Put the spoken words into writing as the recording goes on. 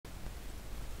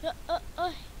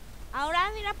เอาละ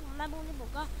พี่นะผมมาบุญที่ผม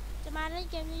ก็จะมาเล่น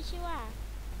เกมนี้ชื่อว่า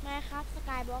ครับสก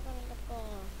ายบล็อกกันครับก็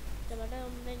จะมาเริ่ม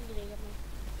เล่นกันเลยกันไหม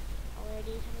เอาไง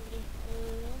ดีทำไงดี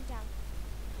เริ่มจาก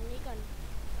ตรงนี้ก่อน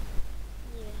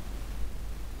นี่เลย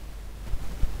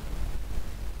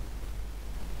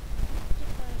ชิป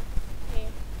ไปโอเค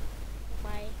ไป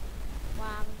ว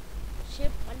างชิ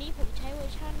ปอันนี้ผมใช้เวอ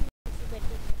ร์ชัน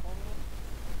11.2ครับ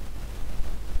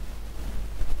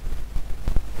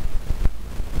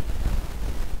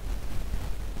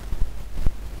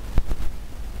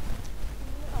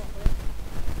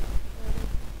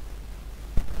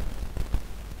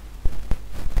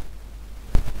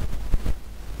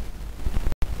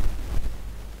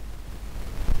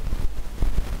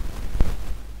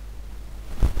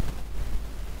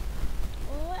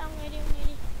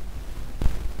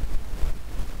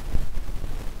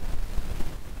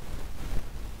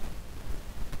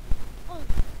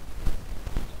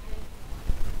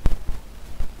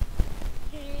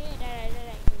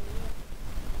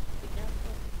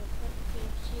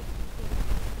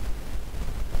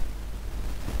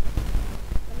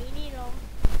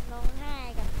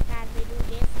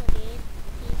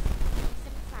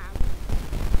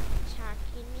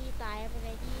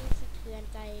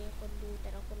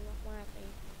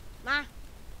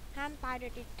ห้ามตายโด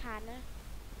ยเด็ดขาดนะ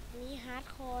นี่ฮาร์ด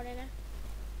คอร์เลยนะ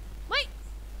ไม่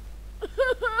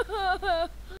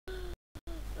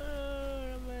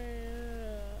ทำไม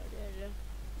เดี๋ยว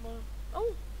มาเอ้า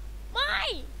ไม่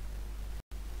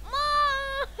โอ้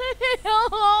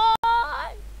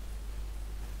ย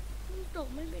มันตก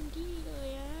ไม่เป็นที่เลย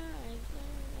อ่ะ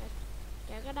แก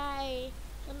ก็ได้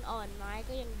ต้นอ่อนไม้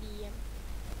ก็ยังดี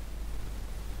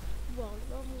บอก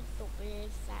ว่ามึงตกไป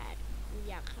แสดกู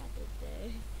อยากฆ่าตัวตาย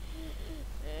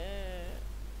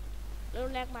แล้ว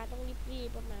แรกมาต้องรีบ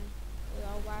ประมาณเ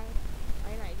อาวางไป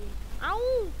ไหนดีเอ้า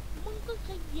มึงก็ข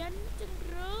ยันจัง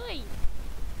เลย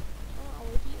เอาไ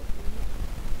ว้ที่อบอุ่น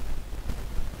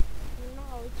มึงต้อง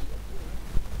เอาไว้ที่อบอุ่น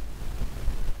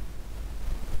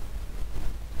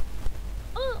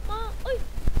มาเอ้ย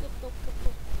เกือบตกม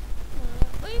า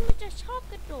เอ้ยมันจะชอบ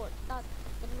กระโดดตัด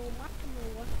อัตโนมัติทำไม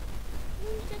วะ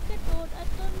มึงจะกระโดดอั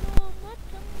ตโนมัติ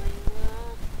ทำไมวะ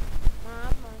มา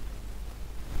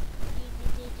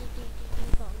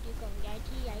กล่องย้าย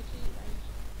ที่ไป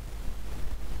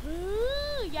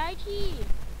ย้ายที่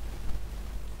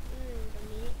ตรง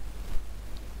นี้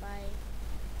ไป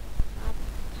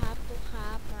ครับตุ๊กครั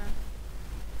บมา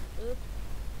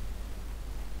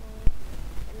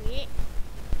อันนี้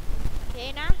โอเค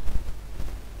นะ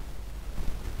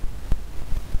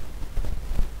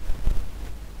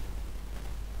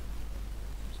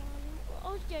โ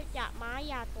อ้จะไม้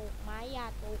ยาตก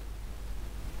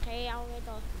โอเคเอาไง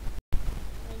ต่อ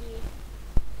ไม่ดี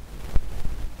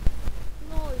โ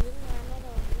ง่อยู่งานแน่น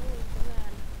อนโง่อยู่งา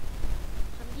น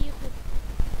ทำที่ขุด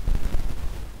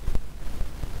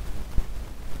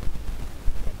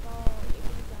แล้วก็อีก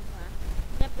นิดนึงมา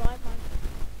เรียบร้อยมัน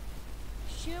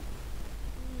ชึบ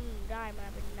ได้มา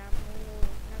เป็นน้ำโง่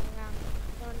นั่ง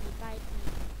นอนอยู่ใต้ตี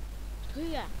เ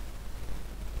พื่อ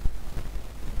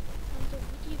ทำถูก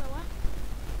วิธีป่าวะ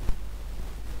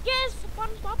เกสสปอ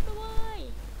นบ๊อบเลย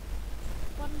ส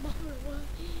ปอนบ๊อบเลย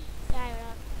ได้แ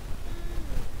ล้ว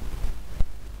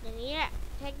อย่างนี้แหละ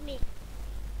เทคนิค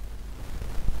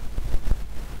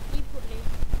รีบขุดเลย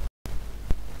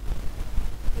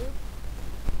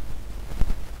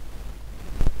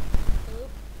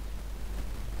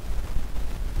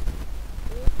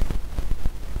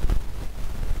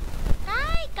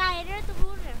ไก่ด้วยตรง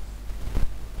นู้นเนี่ย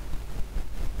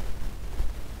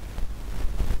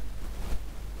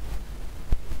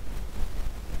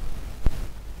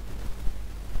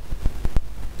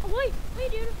โอ้ย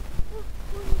เดี๋ยว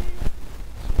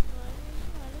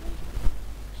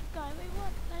กายไม่ว่า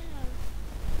ได้หรอ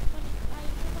บันไล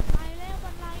แล้ว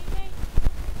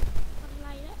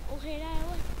โอเคได้เ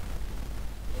ว้ย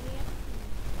อย่างเงี้ย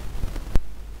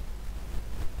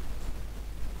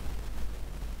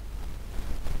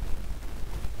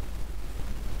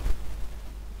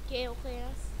โอเคน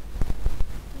ะ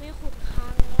ไม่ขุดค้า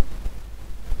งนะ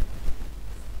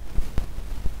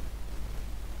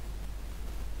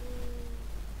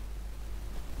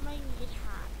ไม่มีถ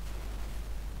าด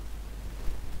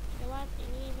แต่ว่าอัน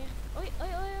นี้ไหมเอ้ย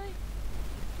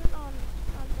ต้นอ่อน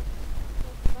ต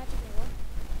กมาจากไหนวะ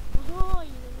โอ้ย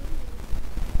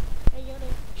ได้เยอะเล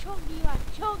ยโชคดีว่ะ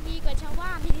โชคดีกว่าชาวบ้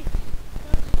านนี่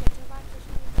ชาวบ้านก็โช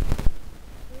ค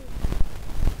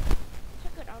ถ้า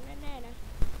เกิดเอาแน่ๆนะ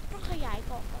ต้องขยายเ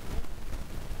กาะก่อนนะ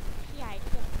ขยาย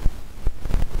เกาะ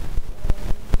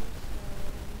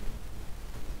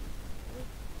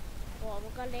มั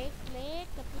นก็เล็ก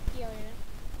กับนิดเดียวเลยนะ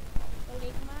ก็เล็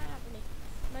กม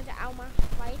มันจะเอามา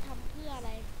ไว้ทำเพื่ออะไ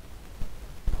ร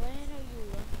เอาไว้ให้เราอยู่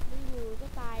มึงอยู่ก็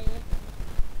ตายเลย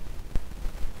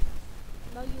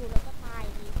เราอยู่แล้วก็ตาย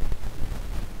ดิ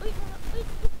เอ้ย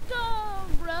จ้า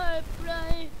เล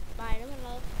ยบายนะเพื่อน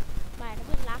รักบายนะเ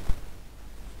พื่อนรัก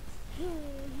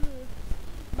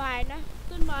บายนะ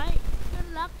ต้นไม้เพื่อน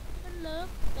รักเพื่อนเลิฟ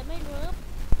แต่ไม่เลิฟ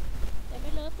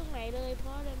ตรงไหนเลยเพร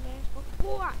าะอะไรไหมเพราะก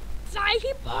ลัวสาย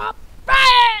ฮิปฮอปเป๊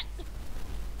ะ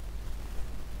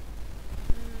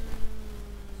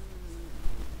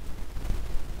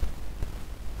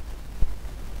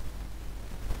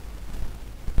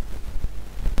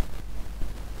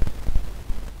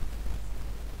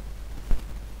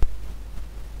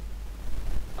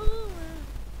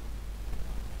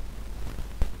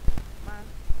มา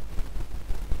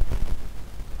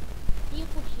ที่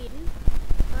ขุดหิน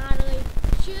มาเลย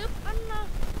ชึบอันน่ะ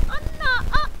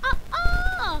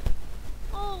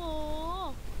โอ้โห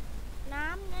น้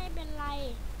ำไม่เป็นไร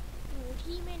หนู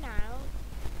ที่ไม่หนาว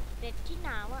เด็ดที่หน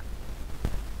าวอ่ะ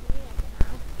ไม่อยากจะหนา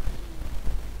ว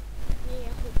นี่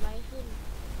ขุดไว้ขึ้น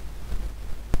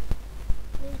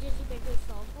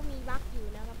1.11.2ก็มีบั๊กอยู่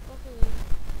นะครับก็คือ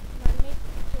มันไม่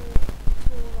โช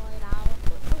ว์รอยร้าวโช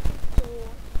ว์หัว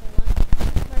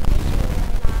มันไม่โชว์รอ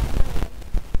ยร้าวให้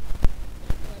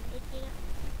เหมือนเมื่อกี้นะ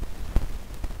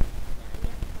เ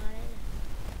นี่ยมาได้เลย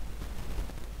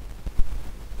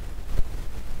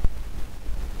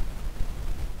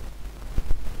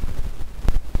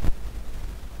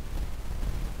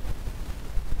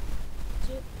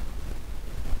ชื่อ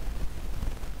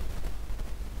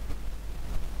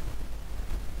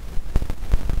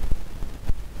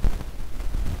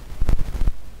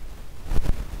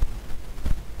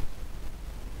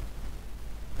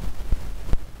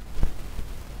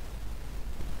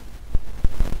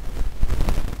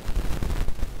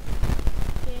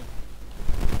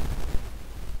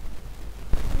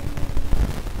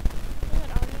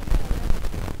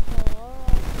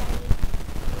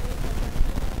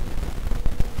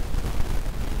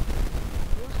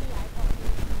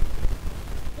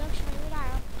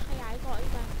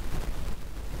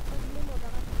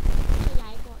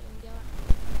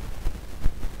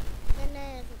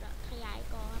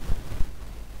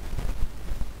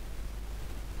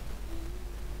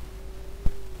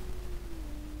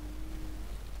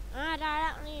ได้แ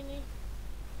ล้วนี่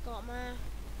เกาะมา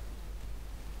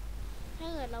ถ้า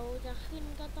เกิดเราจะขึ้น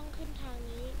ก็ต้องขึ้นทาง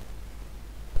นี้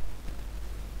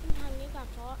ก่อน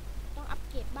เพราะต้องอัป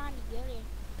เกรดบ้านอีกเยอะเลย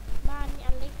บ้านนี่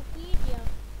อันเล็กกว่าพี่เดียว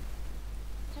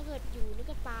ถ้าเกิดอยู่นี่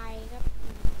ก็ตายครับ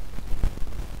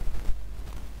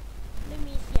ไม่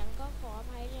มีเสียงก็ขออ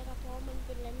ภัยเลยครับเพราะมันเ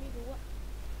ป็นอะไรไม่รู้อะ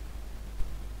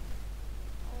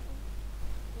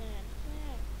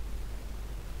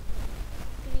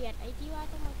เกลียดไอ้ที่ว่า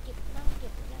ต้องมานั่งเก็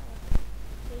บเนี่ย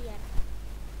เก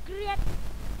ลียด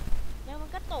แล้วมัน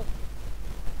ก็ตก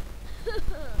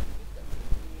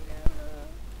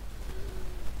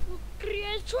เกลีย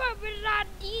ดช่วงเวลา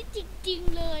นี้จริง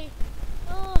ๆเลย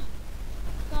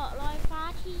เกาะลอยฟ้า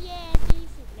ที่แย่ที่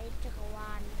สุดในจักรว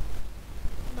าล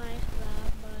ไม่ครับ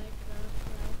มั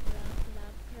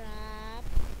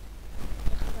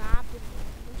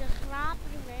นจะครับไป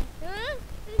ถึงไหน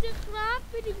มันจะครับ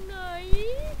ไปถึงไหน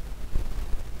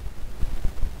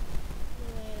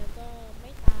แล้วก็ไ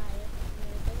ม่ตาย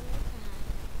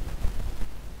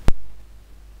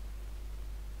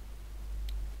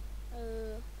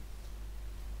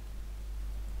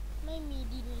ไม่มี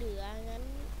ดินเหลืองั้น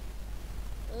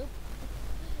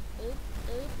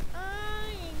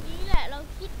อย่างนี้แหละเรา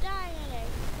คิดได้ไงแหละ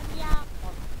มันยากอ่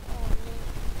อนเลย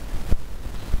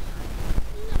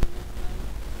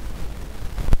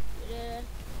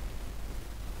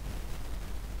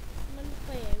มันแป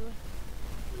ลกว่ะ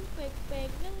มันแปลก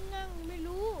งั่งไม่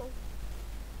รู้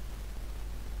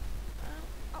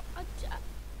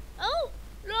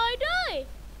ลอยไ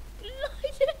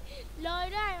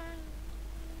ด้มัน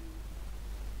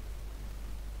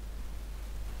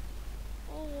โ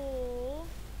อ้โห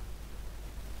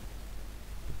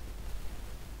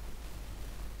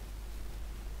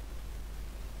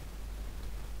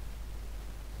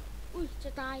จ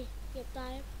ะตายเกือบตา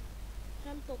ยห้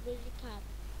ามตกโดยเด็ดขาด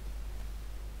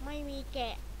ไม่มีแก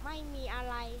ะไม่มีอะ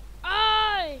ไร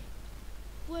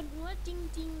ปวดหัวจ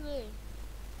ริงๆเลย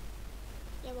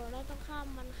อย่าบอกว่าต้องข้า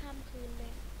มคืนเล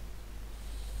ย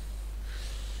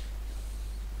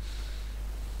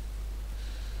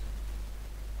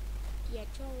เกลียด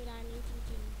ช่วงเวลานี้จ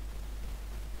ริง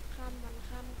ๆข้าม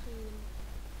คืน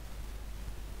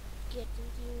เกลียดจ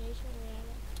ริงๆในช่วงเวลา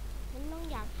นี้มันต้อง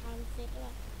อยากทานเซ็ตล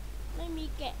ะไม่มี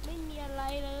แกะไม่มีอะไร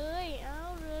เลย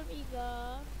เริ่มอีกเหรอ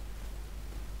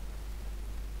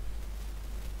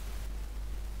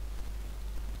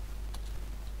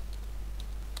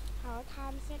ไท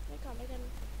ม์เซตไว้ก่อนแล้วกัน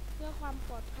เพื่อความป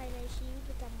ลอดภัยในชีวิต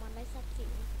ประจำวันและทรัพย์สิ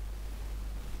น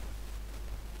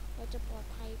เราจะปลอด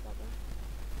ภัยกว่าไหม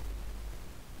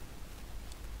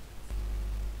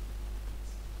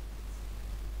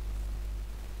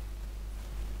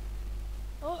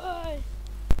โอ้ย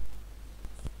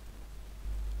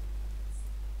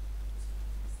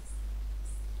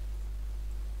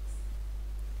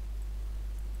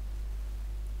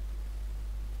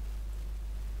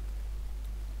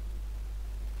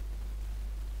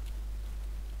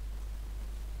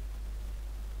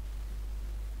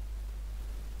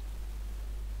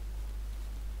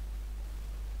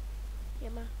เดี๋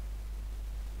ยวม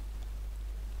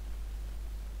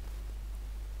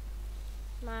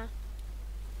า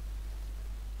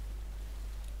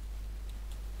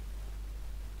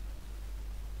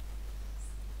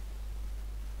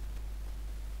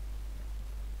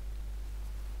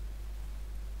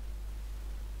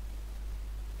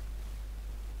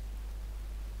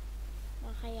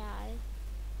ขยาย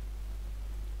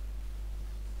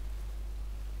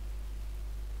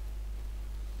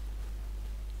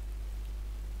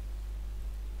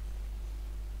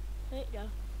เฮ้ยเดี๋ยว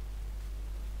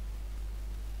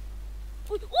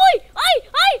อุ้ยอุ้ยเฮ้ย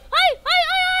เฮ้ยเฮ้ยเฮ้ย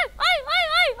เฮ้ยเฮ้ยเ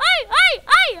ฮ้ยเฮ้ยเฮ้ยเฮ้ย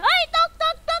เฮ้ยเฮ้ยตก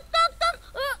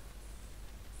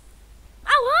เ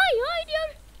อาเฮ้ยเฮ้ยเดี๋ยว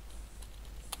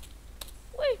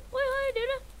เฮ้ยเฮ้ยเฮ้ยเดี๋ยว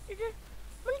นะเดี๋ยว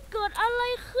มันเกิดอะไร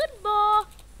ขึ้นบ่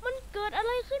มันเกิดอะไ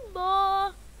รขึ้นบ่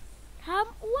ถาม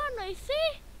อ้วนหน่อยสิ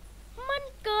มัน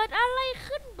เกิดอะไร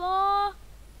ขึ้นบ่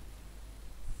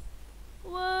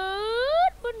เวิร์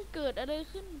ดมันเกิดอะไร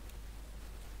ขึ้น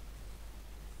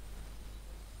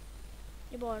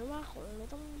อย่าบอกนะว่าของเรา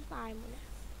ต้องตายหมดเลย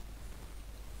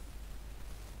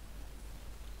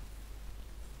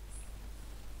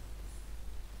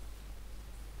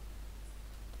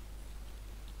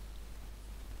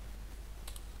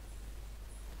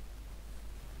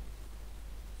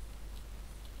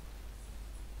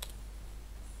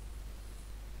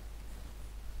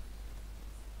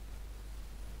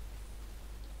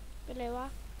เป็นไรวะ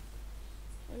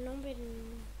มันต้องเป็น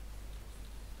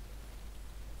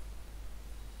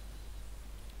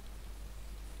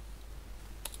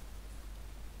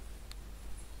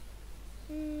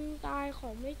ตายขอ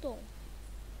งไม่ตรง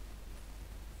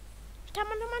ทำ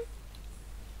มัน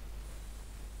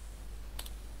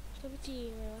ทุกที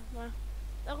เลยวะมา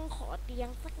ต้องขอเตียง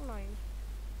สักหน่อย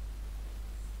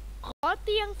ขอเ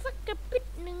ตียงสักกระปิด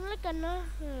นึงแล้วกันนะ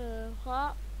เพราะ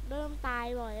เริ่มตาย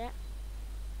บ่อยแล้ว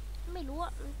ไม่รู้อ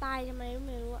ะมันตายทำไมไ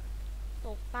ม่รู้อะต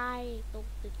กตายตก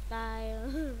ตึกตาย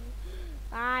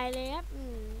ตายเลยครับ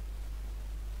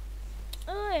เ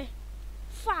อ้ย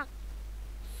ฝาก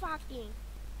อีก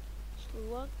หรือ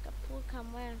ว่ากับพูดค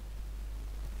ำว่า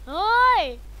เฮ้ย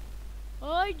เ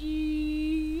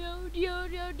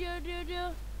ดี๋ยว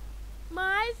ไ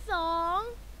ม้สอง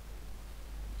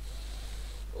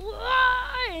ว้า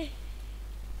ย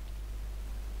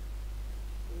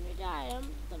ไม่ได้แล้ว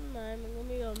ต้นไม้มันก็ไ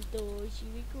ม่ยอมโตชี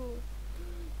วิตกู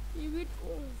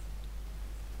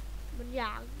มันอย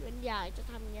ากจะ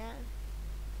ทำเงี้ย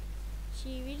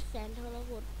ชีวิตแสนทร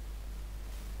หด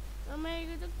ทำไม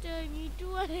ก็ต้องเจออย่างนี้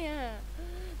ด้วยอ่ะ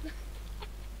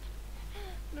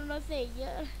เราเสกเยอ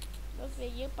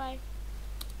ะไป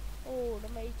โอ้ท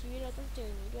ำไมชีวิตเราต้องเจอ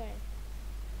อย่างนี้ด้วย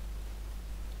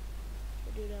ไป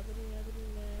ดูนะ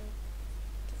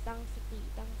จะตั้งสติ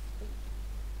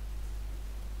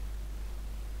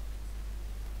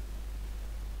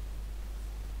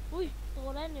อุ้ยโต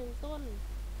แล้วหนึ่งต้น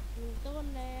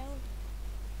แล้ว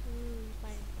ไป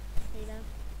นะ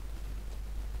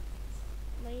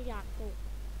ไม่อยากตก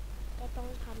ก็ต้อง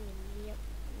ทำอย่างนี้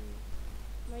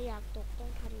ไม่อยากตกต้อ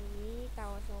งทำอย่างนี้ต่อ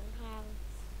สองทาง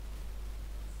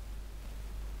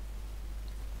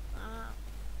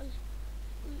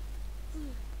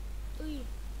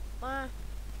มา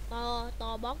ต่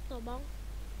อบล็อกเ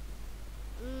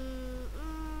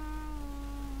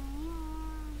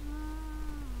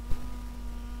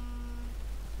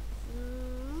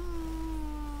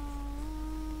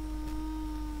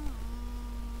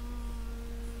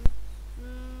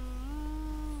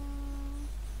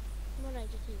มื่อไหร่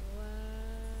จะถึงวะ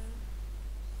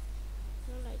เ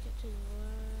มื่อไหร่จะถึงว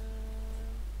ะ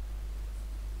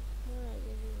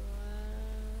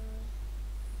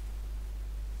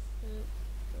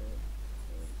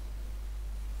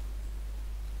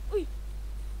อุ้ย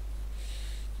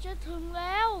จะถึงแ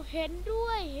ล้วเห็นด้ว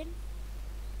ย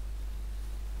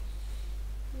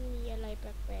มีอะไรแป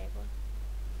ลกๆวะ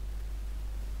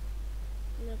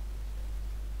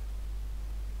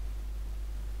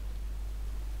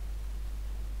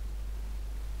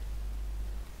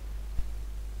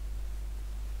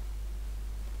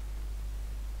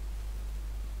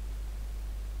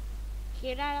เค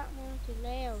ได้แล้วถึงแ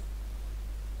ล้ว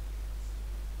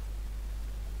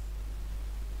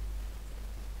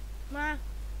มา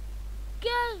เ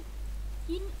ก้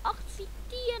หินออกซิ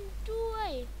เดียนด้ว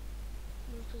ย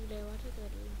มันคืออะไรวะถ้าเกิ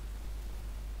ด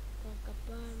ก่อนกลับ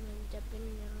บ้านมันจะเป็น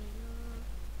ยังไงเนาะ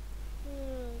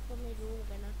ก็ไม่รู้เหมือน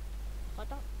กันนะขอ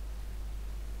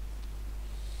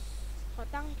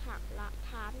ตั้งฐา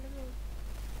นนิดนึง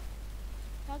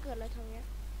ถ้าเกิดอะไรทางเนี้ย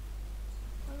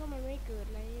แล้วก็มันไม่เกิด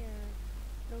อะไร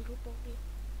ลองทุบปกดิ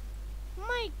ไ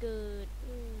ม่เกิด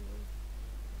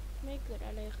ไม่เกิดอ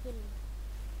ะไรขึ้น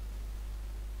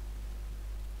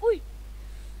อุ้ย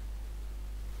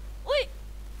อุ้ย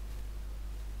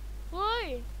เฮ้ย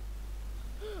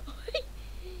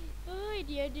เฮ้ย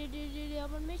เดี๋ยว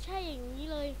มันไม่ใช่อย่างนี้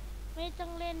เลยไม่ต้อ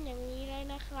งเล่นอย่างนี้เลย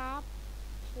นะครับ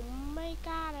ผมไม่ก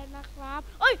ล้าเลยนะครับ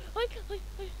เอ้ยเมื่อ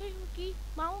กี้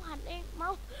เมาส์หันเองเมา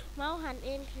ส์หันเอ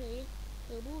งเฉย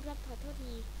บูครับขอโทษ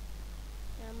ที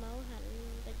เมาส์หัน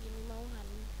ตะกี้เมาส์หัน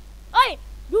เอ้ย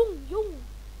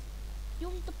ยุ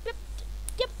งตะเปียบ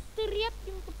เจ็บเตียบ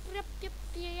ยุงตะเปียบเจ็บ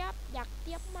เตียบอยากเ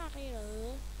ตียบมากเลยเหรอ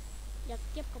อยาก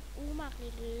เจ็บกับอู้มากเล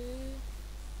ยหรือ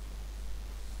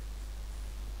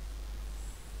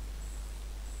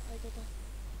ไอ้ตัว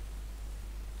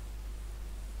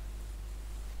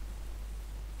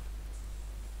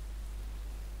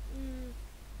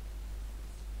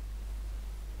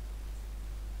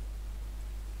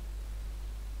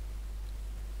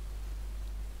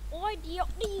โอ้ยเดี๋ยว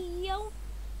ไม่อยาก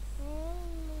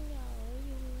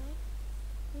ยุงนะ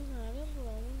มึงหาเรื่องหล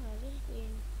งมึงหาเรื่องตัวเอ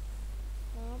ง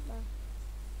มา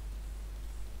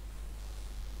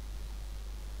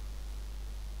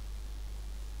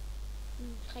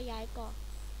ขยายเกาะ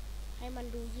ให้มัน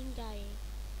ดูยิ่งใหญ่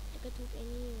แล้วก็ทุบไอ้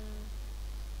นี่มา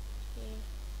โอเค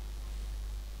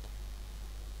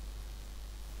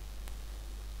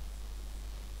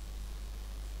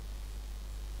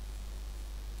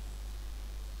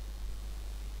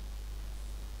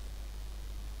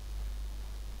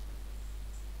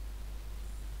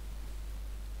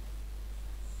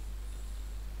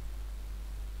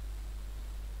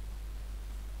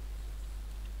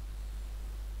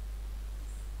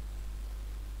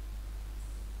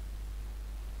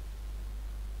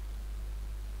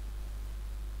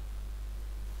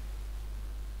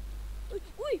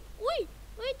อุ้ย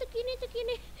ตะกี้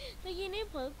นี่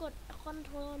เผลอกดคอนโ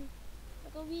ทรลแล้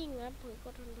วก็วิ่งนะเผลอก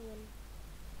ดคอนโทรล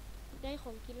ได้ข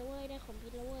องกินแล้วเว้ยของกิ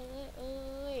นเ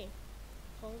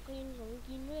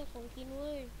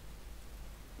ว้ย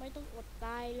ไม่ต้องอดต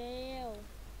ายแล้ว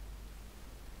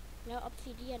ออฟ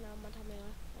ซิเดียนเอามาทำไมว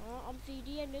ะออฟซิเ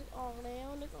ดียนนึกออกแล้ว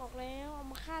เอา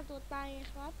มาฆ่าตัวตาย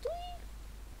ครับทุย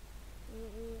อืม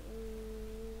อืมอืม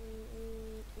อืม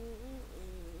อืมอืมอืม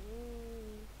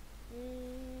อืมอื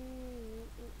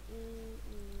มอืมอืม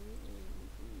อื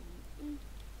มอืม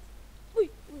อุ้ย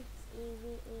อืมอืมอืม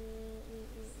อืมอืมอืม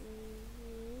อื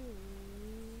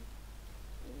ม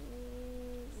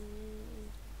อืม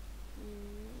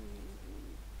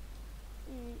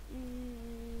อืมอืม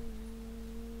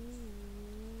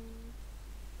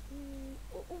อืม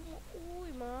อุ้ย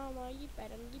มา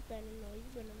28 อันหน่อย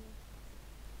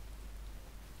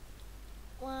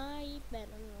ว้าย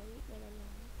28 อันหน่อย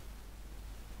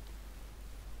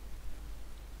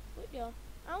อุ้ยเดี๋ยว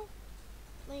เอ้า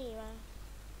นี่มา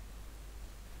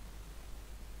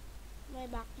ไม่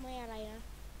บักไม่อะไรนะ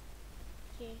โอ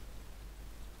เค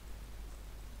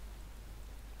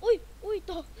อุ้ย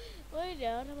ตกเฮ้ยเดี๋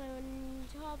ยวทำไมมัน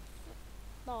ชอบ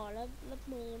ต่อแล้วรับ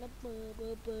มือเ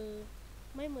บอร์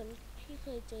ไม่เหมือนที่เค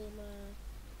ยเจอมา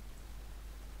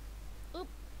อึ๊บ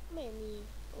ไม่มี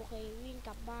โอเควิ่งก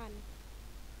ลับบ้าน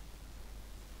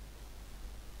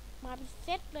มาเป็นเซ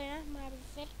ตเลยนะมาเป็น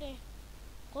เซตเลย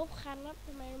ครบคันครับท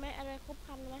ำไมไม่อะไรครบ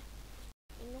คันไหม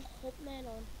มันต้องครบแน่น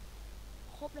อน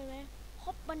ครบเลยไหมคร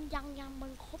บมันยังมั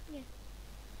นครบไง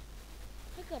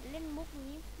ถ้าเกิดเล่นมุก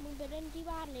นี้มึงไปเล่นที่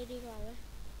บ้านเลยดีกว่าไหม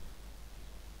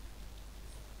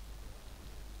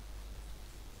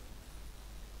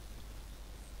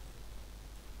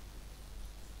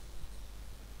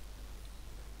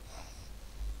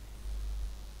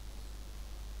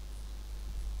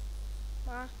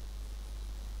มา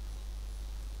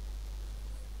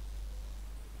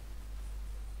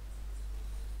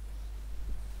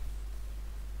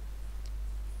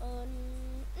เอ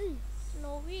อสโน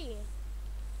วี่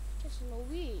แค่สโน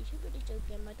วี่ฉันไม่ได้เจอแ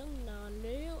กมาตั้งนานแ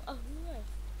ล้วเหนื่อย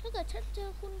ถ้าเกิดฉันเจอ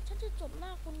คุณฉันจะจบหน้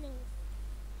าคุณอย่าง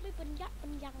ไม่เป็นยะเป็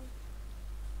นยัง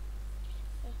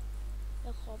เดี๋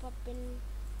ยวขอแบบเป็น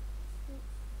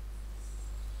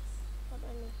แบบอ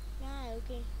ะไรง่ายโอเ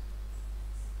ค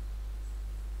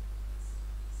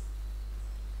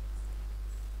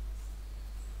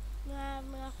เ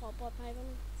มื่อขอปลอดภัย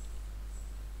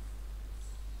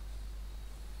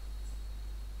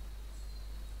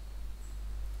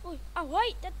อุ้ยเอาเฮ้ย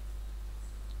จะ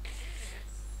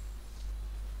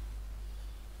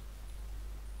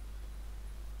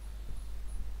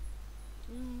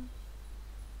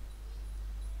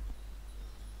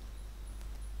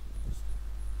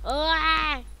เออ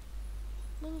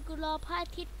มึงกูรอพระอา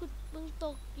ทิตย์กูมึงต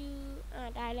กอยู่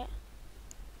ได้แล้ว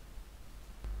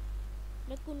แ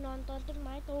ล้วกูนอนตอนต้นไ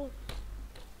ม้โต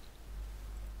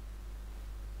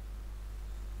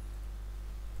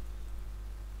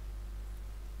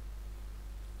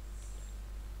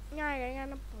ง่ายเลยงั้น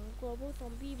นะผมกลัวพวกซอ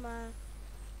มบี้มา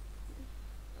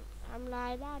ทำลา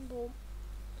ยบ้านผม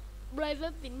เลยทรั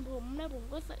พย์สินผมนะผม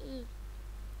ก็สะอึก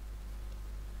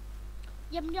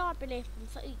เยี่ยมยอดไปเลยผม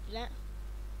สะอึกแล้ว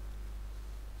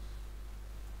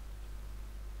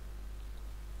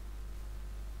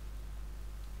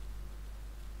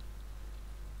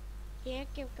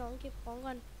เก็บของก่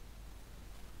อน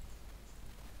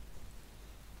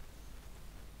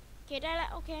เก็บได้แล้ว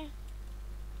โอเค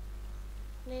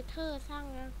เลเทอร์สร้าง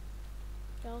นะ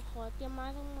เดี๋ยวขอเตรียมไม้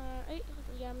ต้องมาเอ้ยเ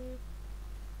ตรียม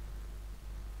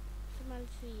ประมาณ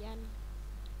4 อัน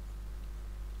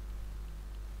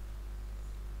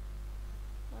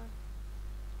มา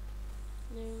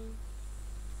1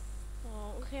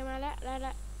 2โอเคมาแล้วได้ล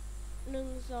ะ1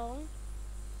 2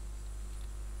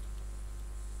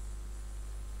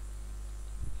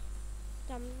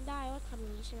จำได้ว่าทำอย่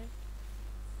างนี้ใช่ไหม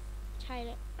ใช่เ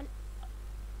ลยอัน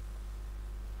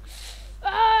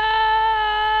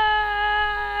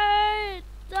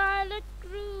ตายแล้ว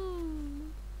กู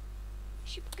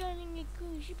ชิบกันยังไงกู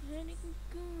ชิบหายนี่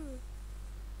กู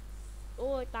โอ้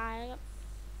ยตายแล้วครับ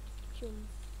ชุม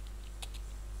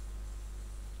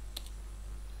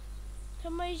ท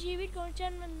ำไมชีวิตของฉั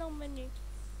นมันต้องเป็นอย่าง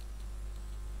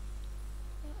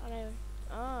อะไรวะ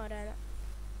อ๋อได้แล้ว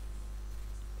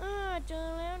เจอ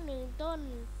แล้ว1 ต้น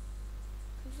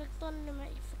อีกสักต้นได้ไหม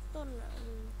อีกสักต้น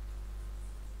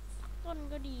สักต้น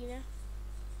ก็ดีนะ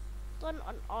ต้น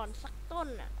อ่อนๆสักต้น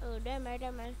ได้ไหม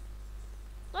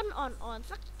ต้นอ่อนๆ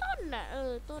สักต้น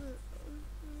ต้น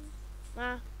มา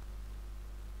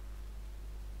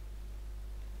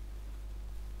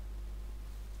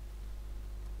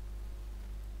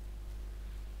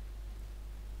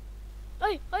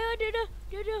เ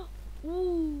ดี๋ยว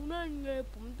นั่นไง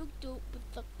ผมต้องเจออุป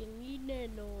สรรคอย่างนี้แน่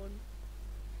นอน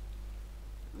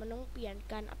มันต้องเปลี่ยน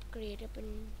การอัปเกรดเป็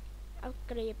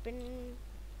น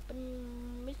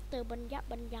มิสเตอร์บัญญะ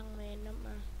บัญญังแมนนะม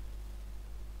า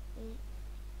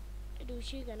ดู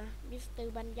ชื่อกันนะมิสเตอ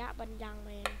ร์บัญญะบัญญังแม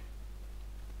น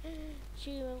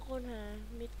ชื่อมันคนหา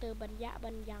มิสเตอร์บัญญะ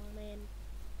บัญญังแมน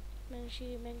แม่งชื่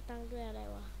อแม่งตั้งด้วยอะไร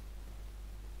วะ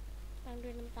ตั้งด้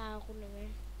วยน้ำตาคุณหนึ่งไง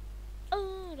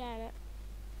ได้แล้ว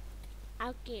อั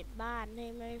ปเกรดบ้านให้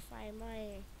ไม่ให้ไฟไห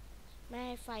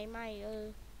ม้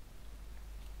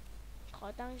ขอ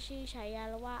ตั้งชื่อฉายา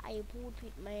แล้วว่าไอพูดผิ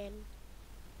ดแมน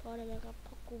เพราะอะไรไหมครับเพ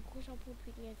ราะกูชอบพูด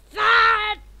ผิดไงสั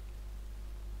ตว์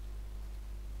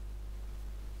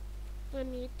ต้น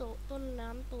นี้โตต้นน้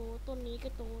ำโตต้นนี้ก็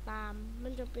โตตามมั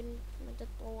นจะ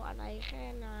โตอะไรแค่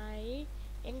ไหน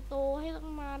เอ็งโตให้ป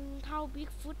ระมาณเท่าบิ๊ก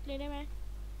ฟุตเลยได้ไหม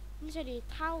ไม่ใช่ดิ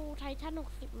เท่าไททัน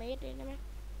60 เมตรเลยได้ไหม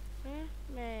ฮะ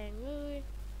แหม่งเอ้ย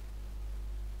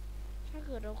ถ้าเ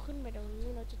กิดเราขึ้นไปตรงนี้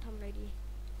เราจะทำอะไรดี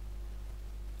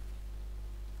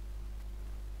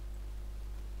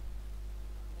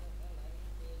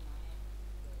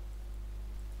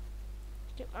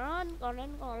เก็บก่อนแล้ว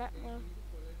มา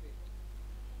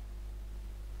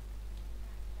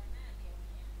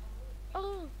เ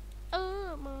ออ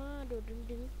มาโดด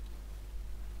ดึง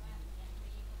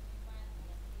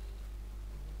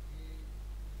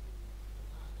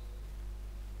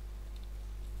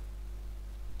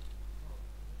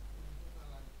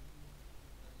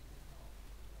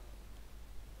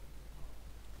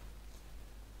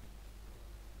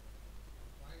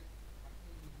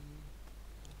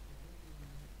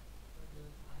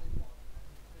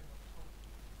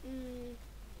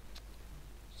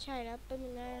ใช่แล้วเป็น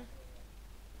ยังไง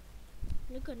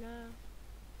นึกก่อนนะ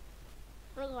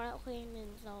เริ่มก่อนแล้วโอเค1 2 3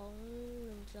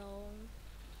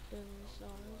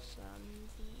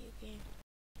 4โอเค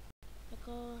แล้ว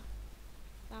ก็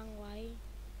ตั้งไว้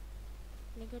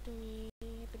แล้วก็ตรงนี้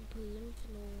เป็นพื้นส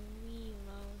โนวี่ของ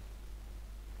เรา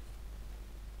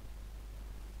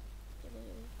จะเป็น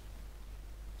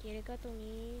โอเคแล้วก็ตรง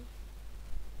นี้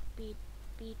ปิ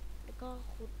ดแล้วก็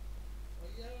ขุด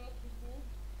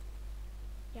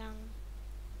ยัง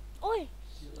โอ้ย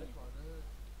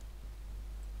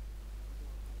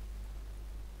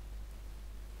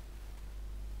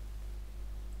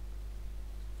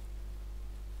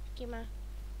เก็บมา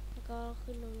แล้วก็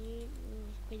ขึ้นตรงนี้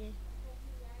ไปเลย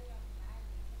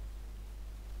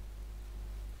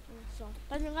 2แ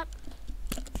ป๊บนึงครับ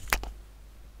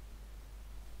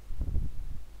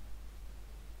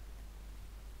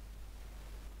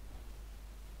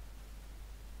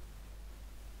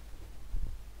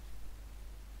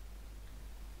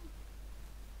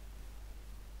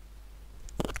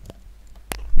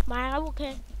มาครับโอเค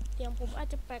เสียงผมอาจ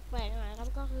จะแปลกๆหน่อยครับ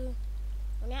ก็คือ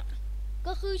ตรงเนี้ย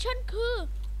ก็คือฉันคือ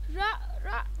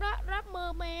รับเมอ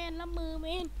ร์แมนรับเมอร์แม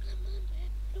น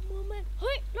เ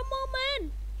ฮ้ยรับเมอร์แม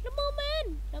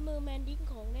นดิ้ง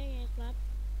ของได้ไงครับ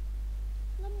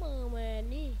รับเมอร์แมน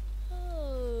นี่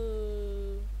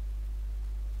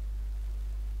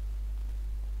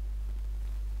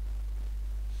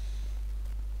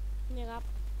เนี่ยครับ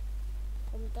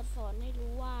ผมจะสอนให้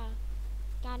รู้ว่า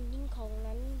การดิ้งของ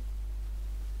นั้น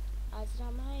อาจจะท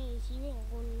ำให้ชีวิตของ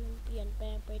คุณเปลี่ยนแปล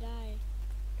งไปได้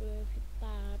โดยพริบต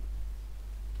า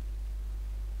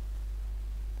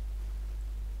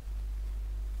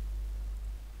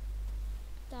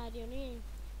แต่เดี๋ยวนี้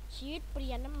ชีวิตเป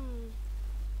ลี่ยนนะ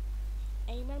ไ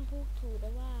อ้มันพูดถูกได้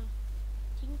ว่า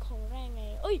ทิ้งของแรงไง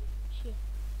เอ้ยเชี่ย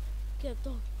เกือบต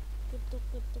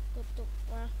ก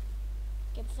มา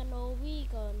เก็บสโนวี่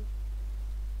ก่อน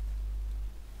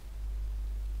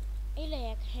ไอ้แหล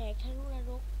กแหกทะลุน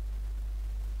รก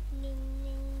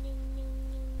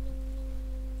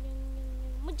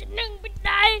มันจะนึ่งไปไ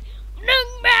ด้นึ่ง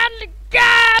แมนเลย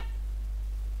กับ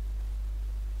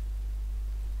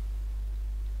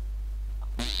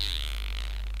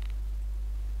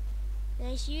ใน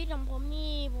ชีวิตของผม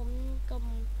นี่ผมก็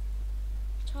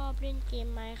ชอบเล่นเกม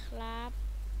Minecraft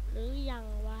หรือยัง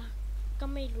วะก็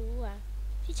ไม่รู้อ่ะ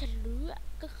ที่ฉันรู้อ่ะ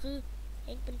ก็คือเอ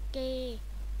งเป็นเกย์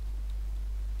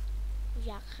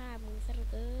อยากฆ่ามึงซะเหลือ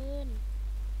เกิน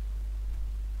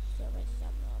เสือไปที่จ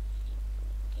ำรอบ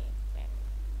โอเคแบ่ง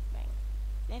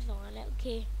ได้2 อันแล้วโอเค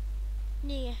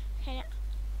นี่ไงแค่นี้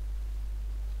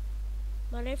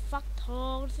มาเล่นฟักทอ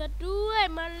งซะด้วย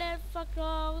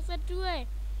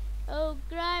โอ้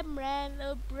กล้าแมนโอ้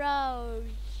บราว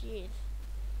ชิต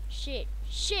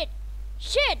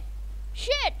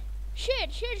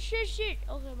โ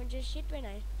อเคมันจะชิดไปไหน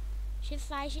ชิด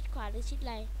ซ้ายชิดขวาหรือชิดอะ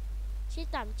ไรชิด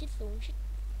ต่ำชิดสูงชิด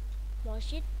หมอ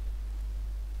ชิด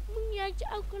มึงอยากจะ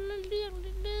เอาคนละเรื่อง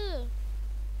ดื้อ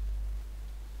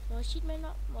หมอชิดไหมเน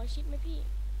าะหมอชิดไหมพี่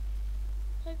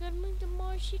ถ้าเกิดมึงจะหมอ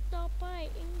ชิดต่อไป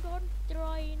เอ็งโดนต่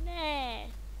อยแน่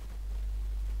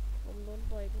ผมโดน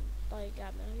ต่อยกลั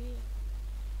บนะพี่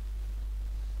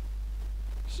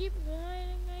ชิบง่าย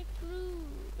ยังไงครู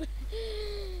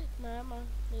มา1 2 3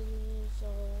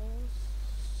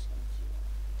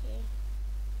 4โอเค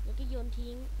แล้วก็โยน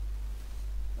ทิ้ง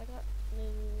แล้วก็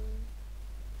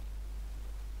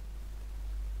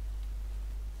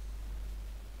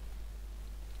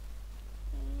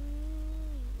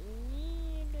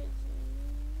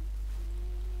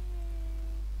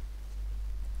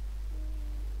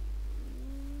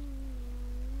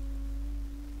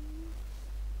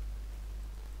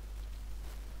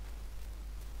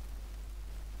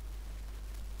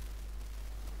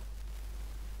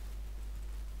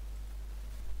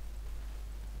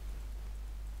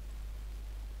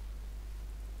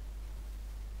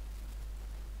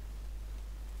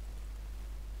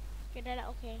ก็ได้แล้ว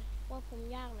โอเคว่าผม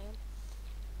ยากหน่อยครับ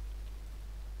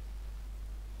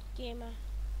เกมมา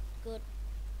เกิด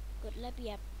ระเบี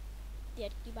ยบเตีย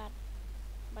ดกี่บาท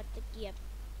บัตรตะเกียบ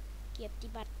เกียบติ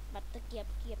บัตรบัตรตะเกียบ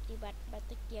เกียบติบัตรบัตร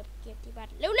ตะเกียบเกียบติบัต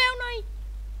รเร็วๆหน่อย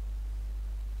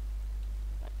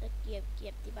บัตรตะเกียบเกี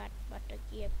ยบติบัตรบัตรตะ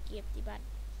เกียบเกียบติบัตร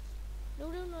เ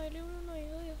ร็วๆหน่อย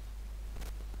เฮ้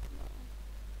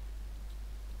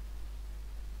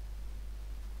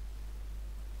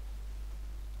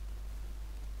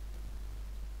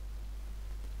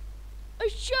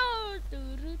ยชอบ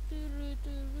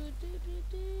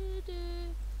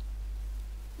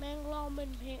แม่งลองเป็น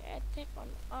เพลงแอดแท็กก่อน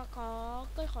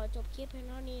ก็ขอจบคลิปเพียง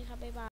เท่านี้ครับบ๊ายบาย